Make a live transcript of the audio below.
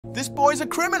This boy's a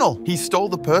criminal. He stole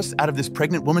the purse out of this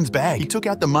pregnant woman's bag. He took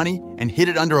out the money and hid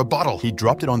it under a bottle. He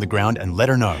dropped it on the ground and let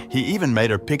her know. He even made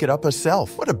her pick it up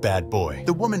herself. What a bad boy.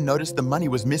 The woman noticed the money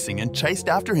was missing and chased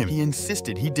after him. He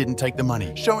insisted he didn't take the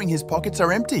money, showing his pockets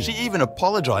are empty. She even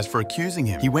apologized for accusing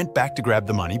him. He went back to grab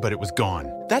the money, but it was gone.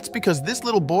 That's because this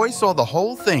little boy saw the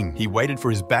whole thing. He waited for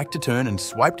his back to turn and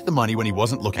swiped the money when he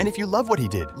wasn't looking. And if you love what he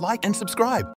did, like and subscribe.